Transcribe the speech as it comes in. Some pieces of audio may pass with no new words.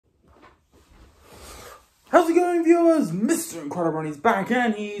How's it going, viewers? Mr. Incredi-Brony's back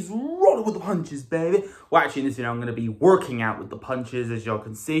and he's rolling with the punches, baby. Well, actually, in this video, I'm going to be working out with the punches, as y'all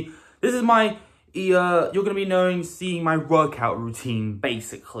can see. This is my, you're going to be seeing my workout routine,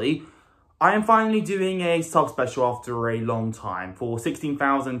 basically. I am finally doing a sub special after a long time for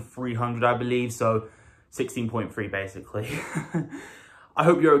 16,300, I believe, so 16.3, basically. I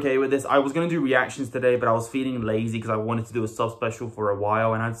hope you're okay with this. I was going to do reactions today, but I was feeling lazy because I wanted to do a sub special for a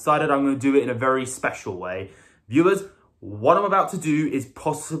while, and I decided I'm going to do it in a very special way. Viewers, what I'm about to do is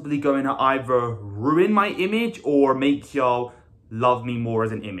possibly going to either ruin my image or make y'all love me more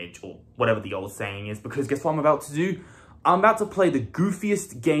as an image, or whatever the old saying is, because guess what I'm about to do? I'm about to play the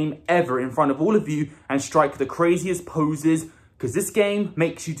goofiest game ever in front of all of you and strike the craziest poses, because this game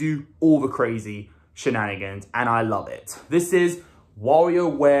makes you do all the crazy shenanigans, and I love it. This is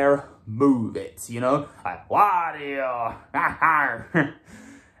WarioWare Move It, you know? Like, Wario!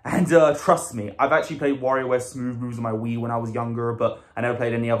 And trust me, I've actually played WarioWare Smooth Moves on my Wii when I was younger, but I never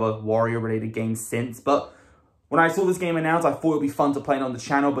played any other Wario-related games since. But when I saw this game announced, I thought it would be fun to play it on the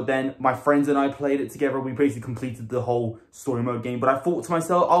channel, but then my friends and I played it together. We basically completed the whole story mode game, but I thought to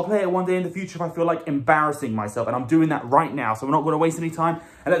myself, I'll play it one day in the future if I feel like embarrassing myself, and I'm doing that right now, so we're not going to waste any time,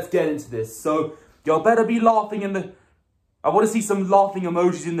 and let's get into this. So, y'all better be laughing in the... I want to see some laughing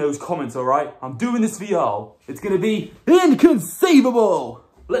emojis in those comments, alright? I'm doing this for y'all. It's going to be inconceivable.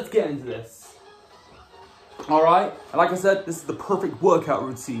 Let's get into this. Alright? And like I said, this is the perfect workout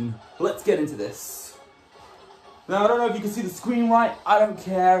routine. Let's get into this. Now, I don't know if you can see the screen right. I don't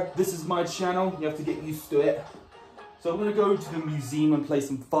care. This is my channel. You have to get used to it. So I'm going to go to the museum and play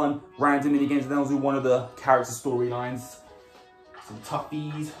some fun, random minigames, and then I'll do one of the character storylines. Some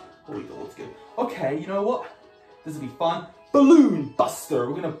toughies. Oh, we go. Let's go. Okay, you know what? This will be fun. Balloon Buster.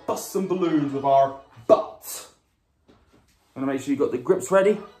 We're going to bust some balloons with our butt. I'm going to make sure you got the grips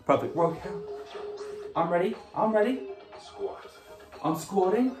ready. Perfect workout. I'm ready. I'm ready. Squat. I'm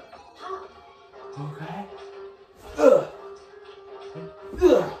squatting. Okay. Ugh.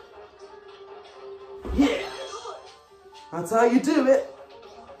 Ugh. Yeah. That's how you do it.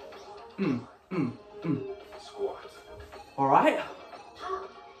 Squat. All right.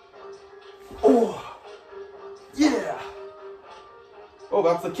 Oh. Yeah! Oh,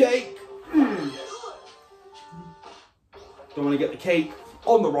 that's the cake! Don't want to get the cake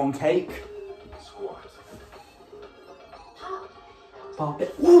on the wrong cake. Squat. Pop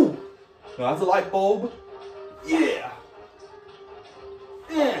it. Ooh! No, that's a light bulb. Yeah!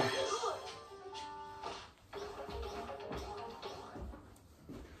 Yeah!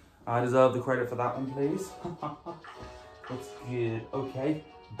 I deserve the credit for that one, please. Looks good. Okay.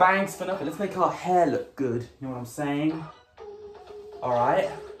 Bangs for nothing. Let's make our hair look good. You know what I'm saying? Alright.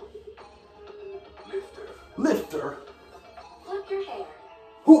 Lifter. Lifter. Flip your hair.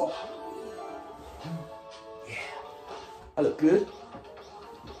 Whoa. Yeah. I look good.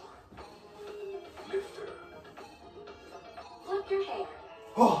 Lifter. Flip your hair.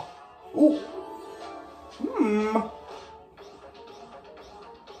 Oh. Ooh.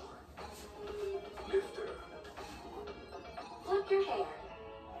 Lifter. Flip your hair.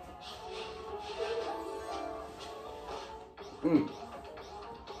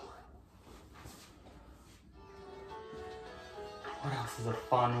 What else is a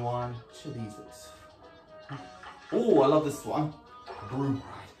fun one? Which of these looks? Oh, I love this one. Broom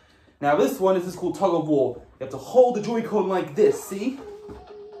ride. Now this one is called Tug of War. You have to hold the Joy-Con like this, see?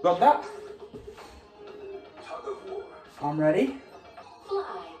 Got that? Tug of War. I'm ready.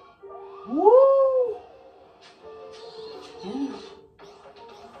 Fly. Woo! Ooh.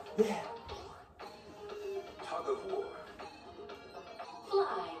 Yeah. Tug of War.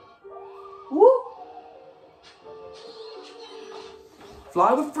 Fly. Woo!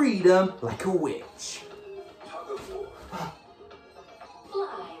 Fly with freedom like a witch. Tug of War.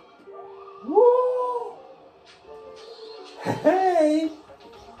 Fly. Woo! Hey!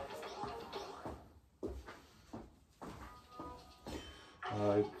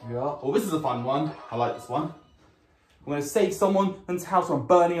 Oh, this is a fun one. I like this one. I'm going to save someone's house from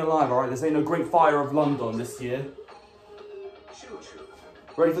burning alive, alright? This ain't no Great Fire of London this year. Choo-choo.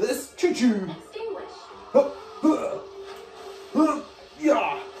 Ready for this? Choo-choo!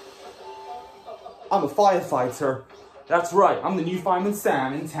 Yeah! I'm a firefighter. That's right, I'm the new Fireman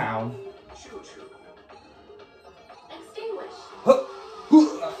Sam in town. Choo-choo. Extinguish.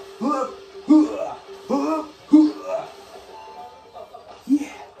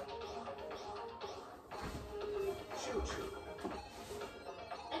 Yeah! Choo-choo.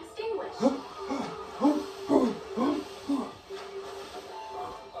 Extinguish.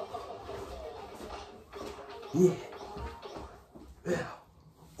 Yeah. Yeah.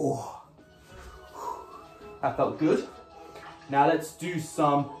 Oh. That felt good. Now let's do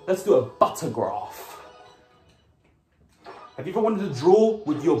a butter graph. Have you ever wanted to draw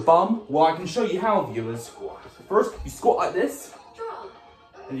with your bum? Well, I can show you how, viewers. First, you squat like this.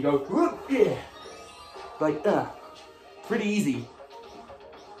 And you go, yeah. Like, pretty easy.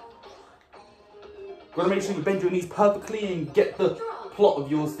 Gotta make sure you bend your knees perfectly and get the plot of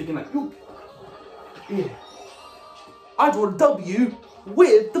yours sticking like, yeah. I draw a W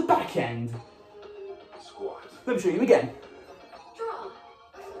with the back end. Squat. Let me show you again.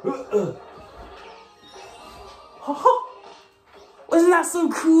 Isn't that so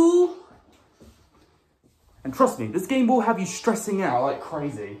cool? And trust me, this game will have you stressing out like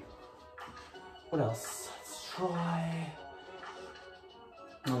crazy. What else? Let's try.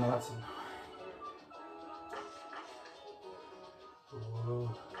 Oh no, that's enough.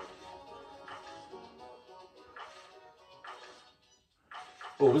 Whoa.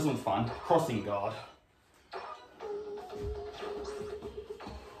 Oh, this one's fun. Crossing guard.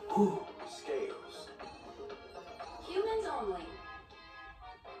 Scales. Humans only.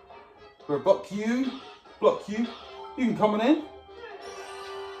 We're block you. Block you. You can come on in.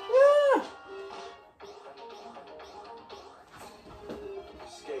 Yeah.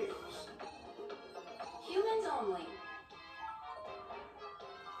 Scales. Humans only.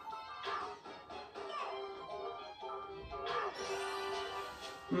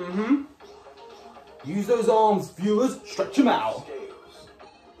 Mm-hmm. Use those arms, viewers. Stretch them out. Scales.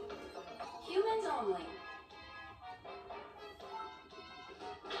 Humans only.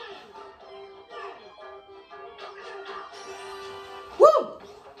 Woo!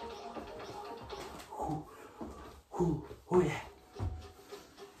 Oh yeah.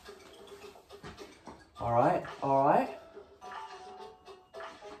 All right, all right.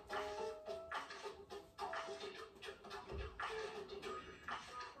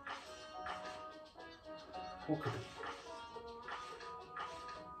 Okay.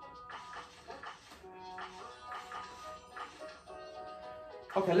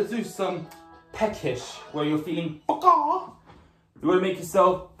 Okay, let's do some peckish, where you're feeling baka. You want to make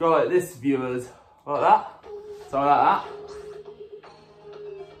yourself go like this, viewers. Like that. So like that.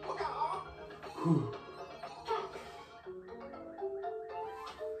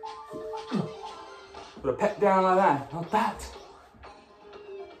 Put a peck down like that. Like that.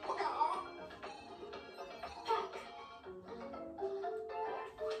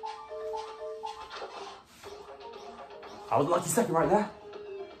 I was lucky second right there.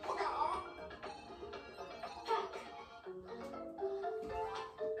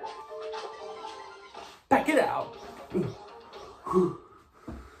 Back it out.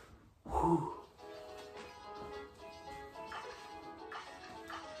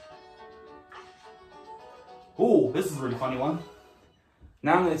 Oh, this is a really funny one.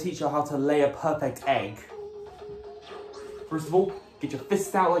 Now I'm going to teach you how to lay a perfect egg. First of all, get your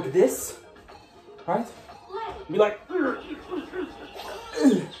fist out like this, right? Be like,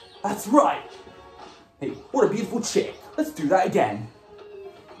 that's right. Hey, what a beautiful chick. Let's do that again.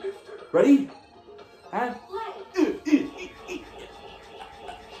 Ready? And woo!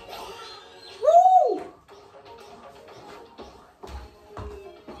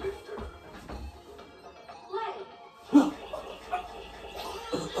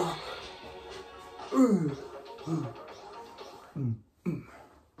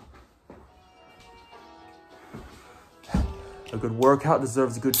 A good workout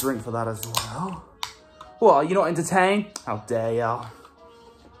deserves a good drink for that as well. Well, are you not entertained? How dare ya?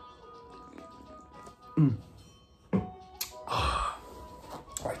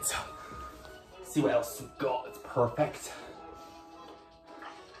 Right, see what else we've got. It's perfect.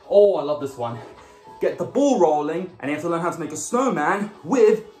 Oh, I love this one. Get the ball rolling, and you have to learn how to make a snowman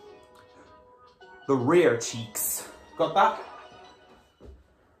with the rear cheeks. Got that?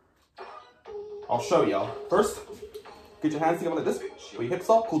 I'll show y'all. First, get your hands together like this, where your hips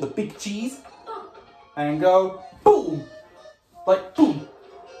are, called the big cheese, and go boom, like boom,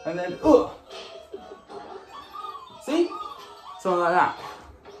 and then see? Something like that.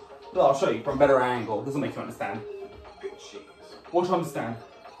 Well, I'll show you from a better angle. This will make you understand. Watch you understand.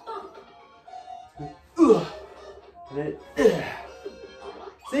 And then,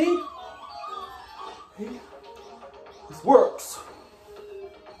 see? This works.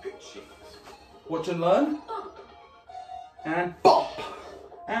 Watch and learn. And bump.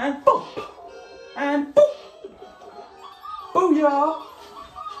 And bump. And boom. Booyah!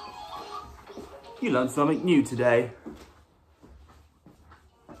 You learned something new today.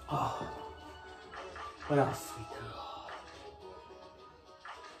 Oh, what else we do?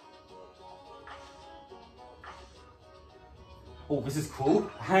 Oh, this is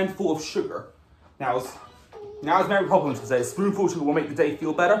cool. A handful of sugar. Now, Now, as Mary Poppins would say, a spoonful of sugar will make the day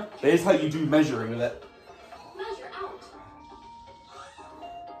feel better. That is how you do measuring with it. Measure out.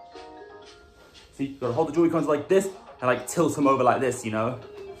 See, you gotta hold the Joy-Cons like this and like tilt them over like this, you know?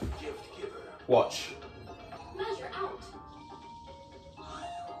 Watch. Measure out.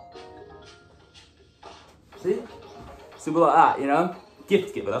 See? Simple like that, you know?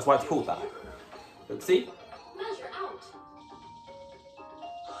 Gift giver, that's why it's called that. Look, see? Measure out.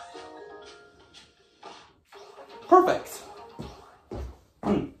 Perfect.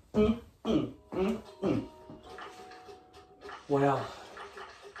 Well.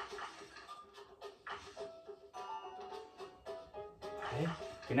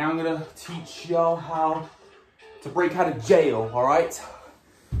 Okay, now I'm gonna teach y'all how to break out of jail, all right?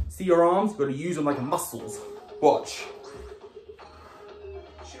 See your arms? You're gonna use them like muscles. Watch.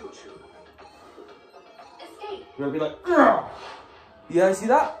 Escape. You're gonna be like, "Ugh." Yeah, see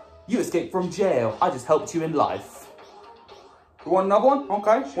that? You escaped from jail. I just helped you in life. You want another one?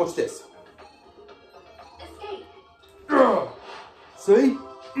 Okay, watch this. Escape. Ugh. See?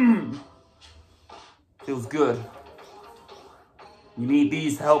 Feels good. You need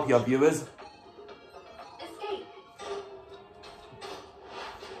these to help your viewers. Escape.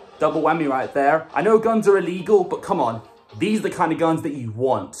 Double whammy right there. I know guns are illegal, but come on. These are the kind of guns that you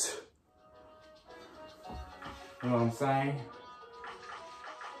want. You know what I'm saying?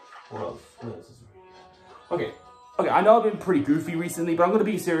 What else? What else is there? Okay, I know I've been pretty goofy recently, but I'm gonna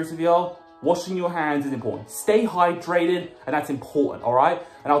be serious with y'all. Washing your hands is important. Stay hydrated, and that's important, all right?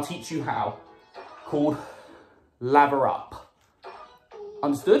 And I'll teach you how. Called lather up.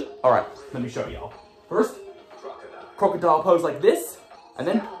 Understood? All right, let me show y'all. First, crocodile pose like this, and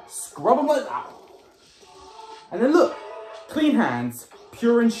then scrub them like that. And then look, clean hands,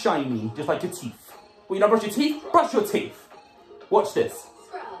 pure and shiny, just like your teeth. When you don't brush your teeth, brush your teeth. Watch this.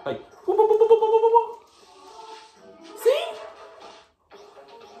 Scrub. Like, whoop, whoop, whoop, whoop, whoop, whoop, whoop. See?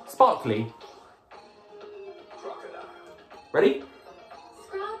 Sparkly. Ready?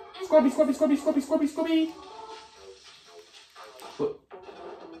 Scrub and Scrubby, scrubby, scrubby, scrubby, scrubby, scrubby. Look,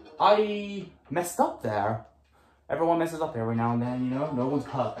 I messed up there. Everyone messes up every now and then, you know? No one's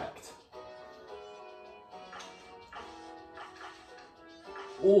perfect.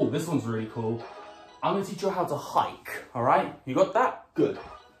 Oh, this one's really cool. I'm gonna teach you how to hike, all right? You got that? Good.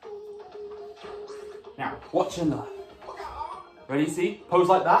 Now, watch and learn. Ready, see? Pose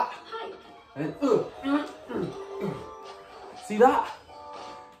like that. hike. And then, see that?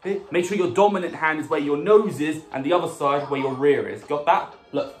 Okay, make sure your dominant hand is where your nose is and the other side where your rear is. Got that?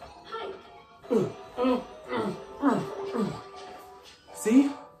 Look. Hike.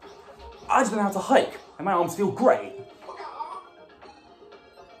 See? I just learned how to hike and my arms feel great.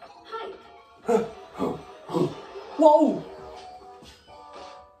 Hike. Whoa!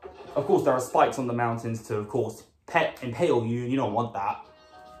 Of course, there are spikes on the mountains to, of course, impale you, and you don't want that.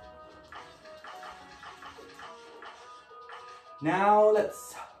 Now,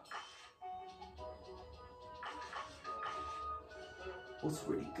 let's... What's a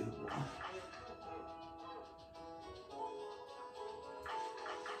really good one?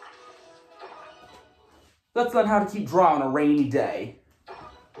 Let's learn how to keep dry on a rainy day.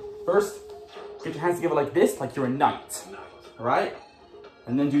 First, get your hands together like this, like you're a knight. All right?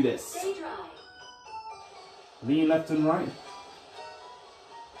 And then do this. Stay dry. Lean left and right.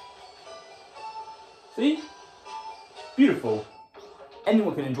 See? Beautiful.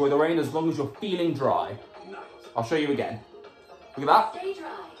 Anyone can enjoy the rain as long as you're feeling dry. I'll show you again. Look at that. Stay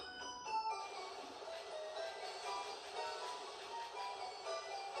dry.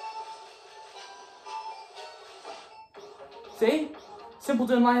 See? Simple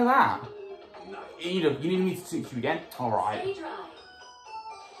doing like that. You need me to teach you again? Alright. Stay dry.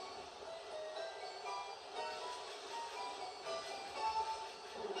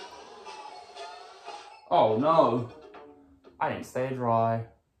 Oh no. I didn't stay dry.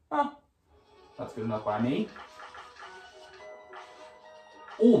 Huh. That's good enough by me.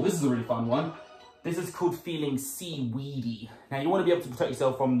 Oh, this is a really fun one. This is called feeling seaweedy. Now, you want to be able to protect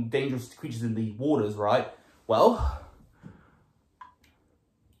yourself from dangerous creatures in the waters, right? Well,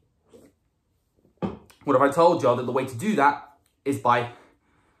 what if I told y'all that the way to do that is by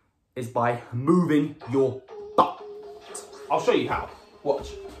moving your butt? I'll show you how.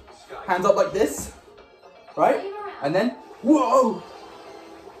 Watch. Hands up like this, right? And then, whoa!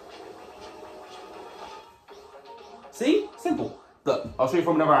 See? Simple. Look, I'll show you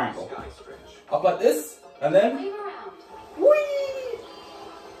from another angle. Up like this, and then, Wave around. whee!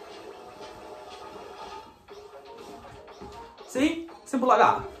 See? Simple like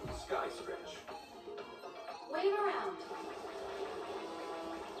that. Wave around.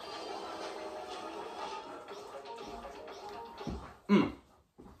 Now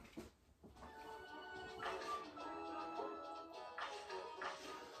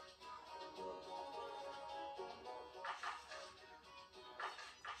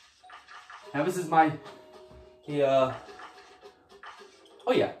this is my, oh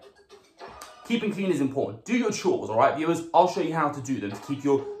yeah, keeping clean is important. Do your chores, all right, viewers? I'll show you how to do them to keep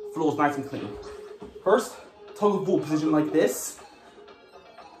your floors nice and clean. First, tug of war position like this.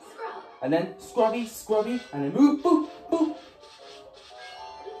 Scrub. And then scrubby, scrubby, and then move, boop, boop.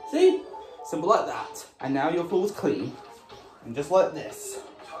 See? Simple like that. And now your floor's clean. And just like this.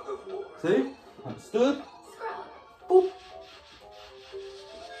 See? Understood? Scrub. Boop.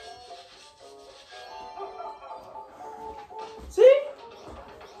 See?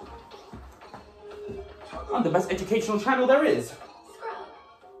 I'm the best educational channel there is. Scrub.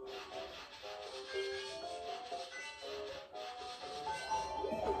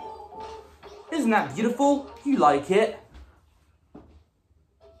 Isn't that beautiful? You like it?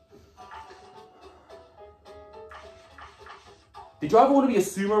 Did you ever want to be a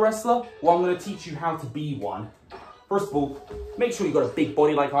sumo wrestler? Well, I'm going to teach you how to be one. First of all, make sure you got a big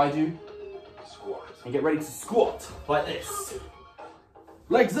body like I do. Squat. And get ready to squat like this.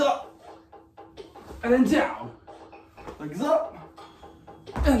 Legs up. And then down. Legs up.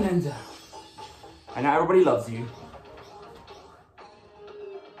 And then down. And now everybody loves you.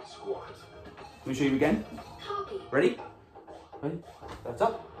 Squat. Let me show you again. Copy. Ready? Ready? That's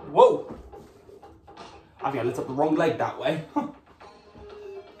up. Whoa. I think I lit up the wrong leg that way.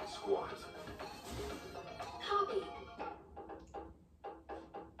 Squat. Copy.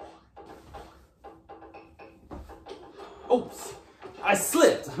 Oops. I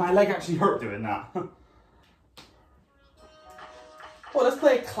slipped. My leg actually hurt doing that. Well, let's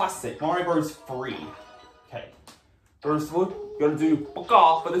play a classic. Mario Bros. 3. Okay. First of all, you gotta do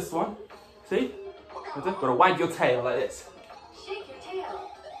baka for this one. See? Gotta wag your tail like this. Shake your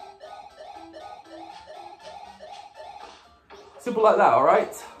tail. Simple like that,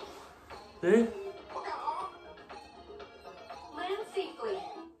 alright? See? Land safely.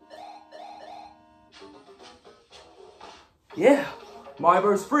 Yeah. Mario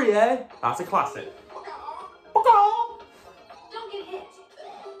Bros. 3, eh? That's a classic. Baka! Don't get hit.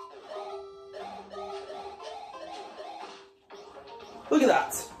 Look at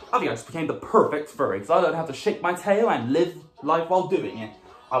that. I think I just became the perfect furry because I don't have to shake my tail and live life while doing it.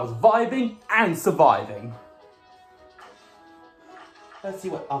 I was vibing and surviving. Let's see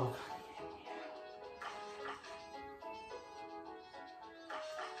what other.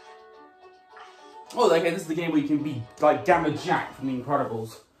 Oh, okay, this is the game where you can be like Gamma Jack from The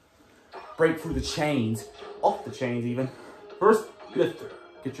Incredibles. Break through the chains. Off the chains even. First, lift.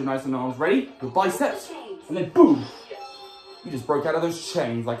 Get your nice and arms ready. Your biceps. And then boom. You just broke out of those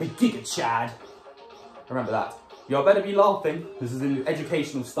chains like a Giga Chad. Remember that. Y'all better be laughing. This is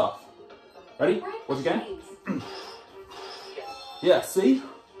educational stuff. Ready? Break Once the again. chains. Yeah, see?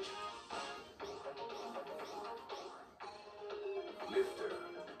 Lifter.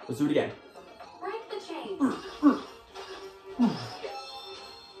 Let's do it again. Break the chains.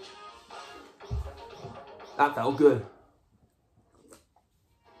 That felt good.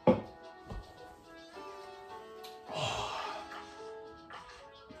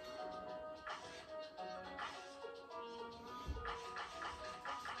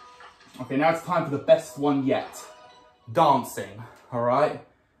 Okay, now it's time for the best one yet. Dancing, all right?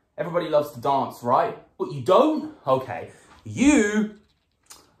 Everybody loves to dance, right? But you don't? Okay.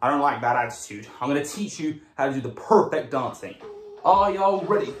 I don't like that attitude. I'm gonna teach you how to do the perfect dancing. Are y'all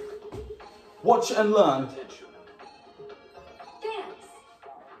ready? Watch and learn. Attention. Dance.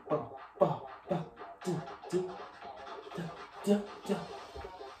 Ba, ba, ba, do, do, da, da, da,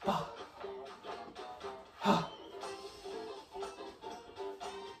 ba. Ha.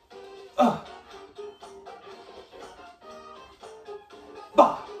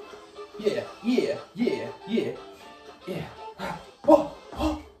 Ba. Yeah, yeah, yeah, yeah, yeah. Whoa,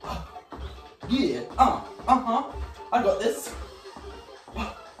 whoa, yeah, uh-huh. I got this.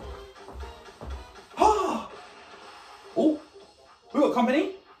 Oh, we got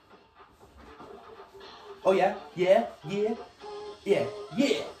company? Oh yeah, yeah, yeah, yeah,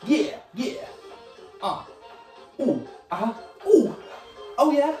 yeah, yeah, yeah. Ooh, ooh,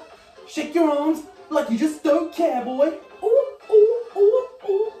 oh yeah. Shake your arms like you just don't care, boy. Ooh, ooh, ooh,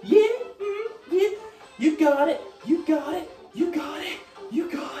 ooh, yeah, yeah. You got it, you got it, you got it, you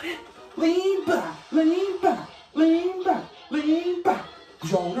got it. Lean back, lean back, lean back, lean back.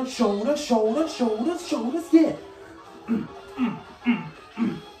 Shoulder, shoulder, shoulder, shoulders, shoulders, yeah.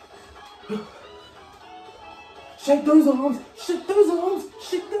 Shake those arms, shake those arms,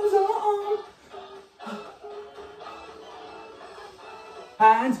 shake those arms.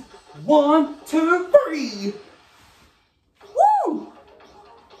 And 1, 2, 3. Woo!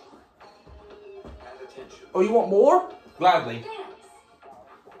 And attention. Oh, you want more? Gladly. Dance.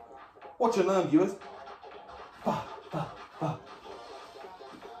 Watch and learn, viewers. Ba, ba, ba.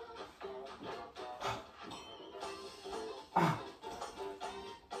 Ah.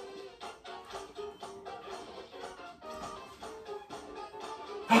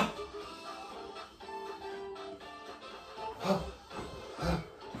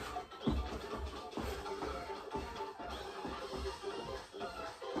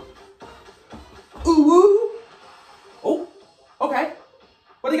 Ooh, woo. Oh, okay.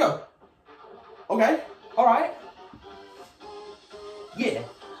 Where'd he go? Okay, all right. Yeah.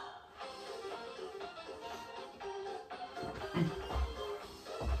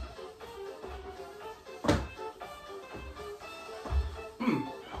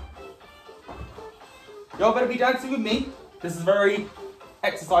 Y'all better be dancing with me. This is very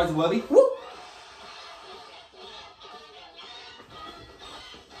exercise worthy. Woo!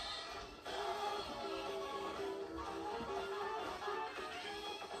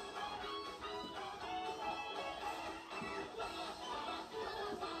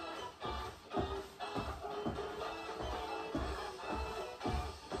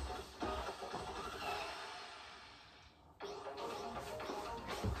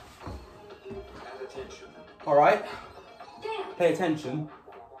 And attention. All right, Dance. pay attention.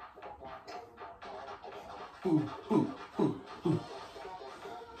 Ooh, ooh, ooh, ooh.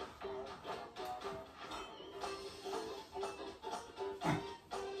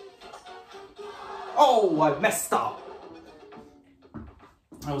 Oh, I messed up.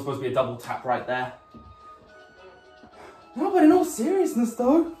 That was supposed to be a double tap right there. No, but in all seriousness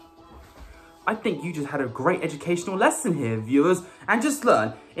though, I think you just had a great educational lesson here, viewers. And just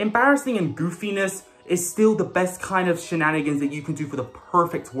learn, embarrassing and goofiness is still the best kind of shenanigans that you can do for the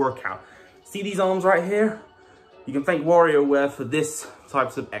perfect workout. See these arms right here? You can thank WarioWare for this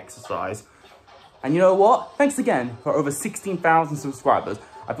types of exercise. And you know what? Thanks again for over 16,000 subscribers.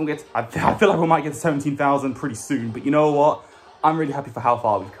 I feel like we might get to 17,000 pretty soon, but you know what? I'm really happy for how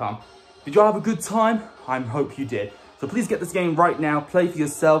far we've come. Did y'all have a good time? I hope you did. So please get this game right now, play for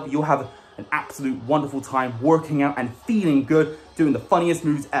yourself. You'll have an absolute wonderful time working out and feeling good, doing the funniest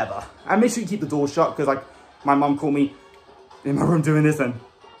moves ever. And make sure you keep the door shut, because like my mum caught me in my room doing this and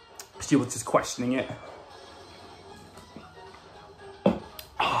she was just questioning it.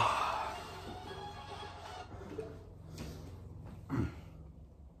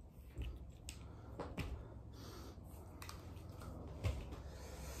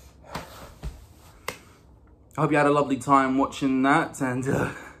 I hope you had a lovely time watching that, and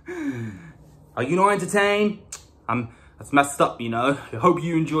are you not entertained? That's messed up, you know. I hope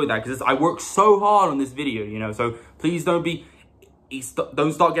you enjoyed that, because I worked so hard on this video, you know. So please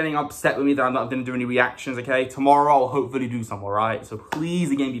don't start getting upset with me that I'm not going to do any reactions, okay? Tomorrow I'll hopefully do some, all right? So please,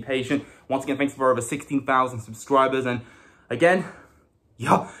 again, be patient. Once again, thanks for over 16,000 subscribers, and again,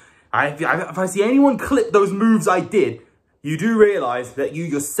 yeah, if I see anyone clip those moves I did, you do realize that you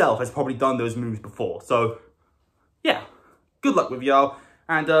yourself has probably done those moves before. So yeah, good luck with y'all,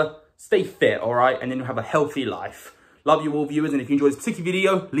 and stay fit, all right? And then you'll have a healthy life. Love you all, viewers, and if you enjoyed this particular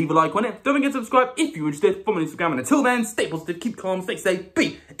video, leave a like on it. Don't forget to subscribe if you're interested. Follow me on Instagram, and until then, stay positive, keep calm, stay safe,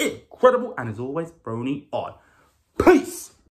 be incredible, and as always, Brony on. Peace!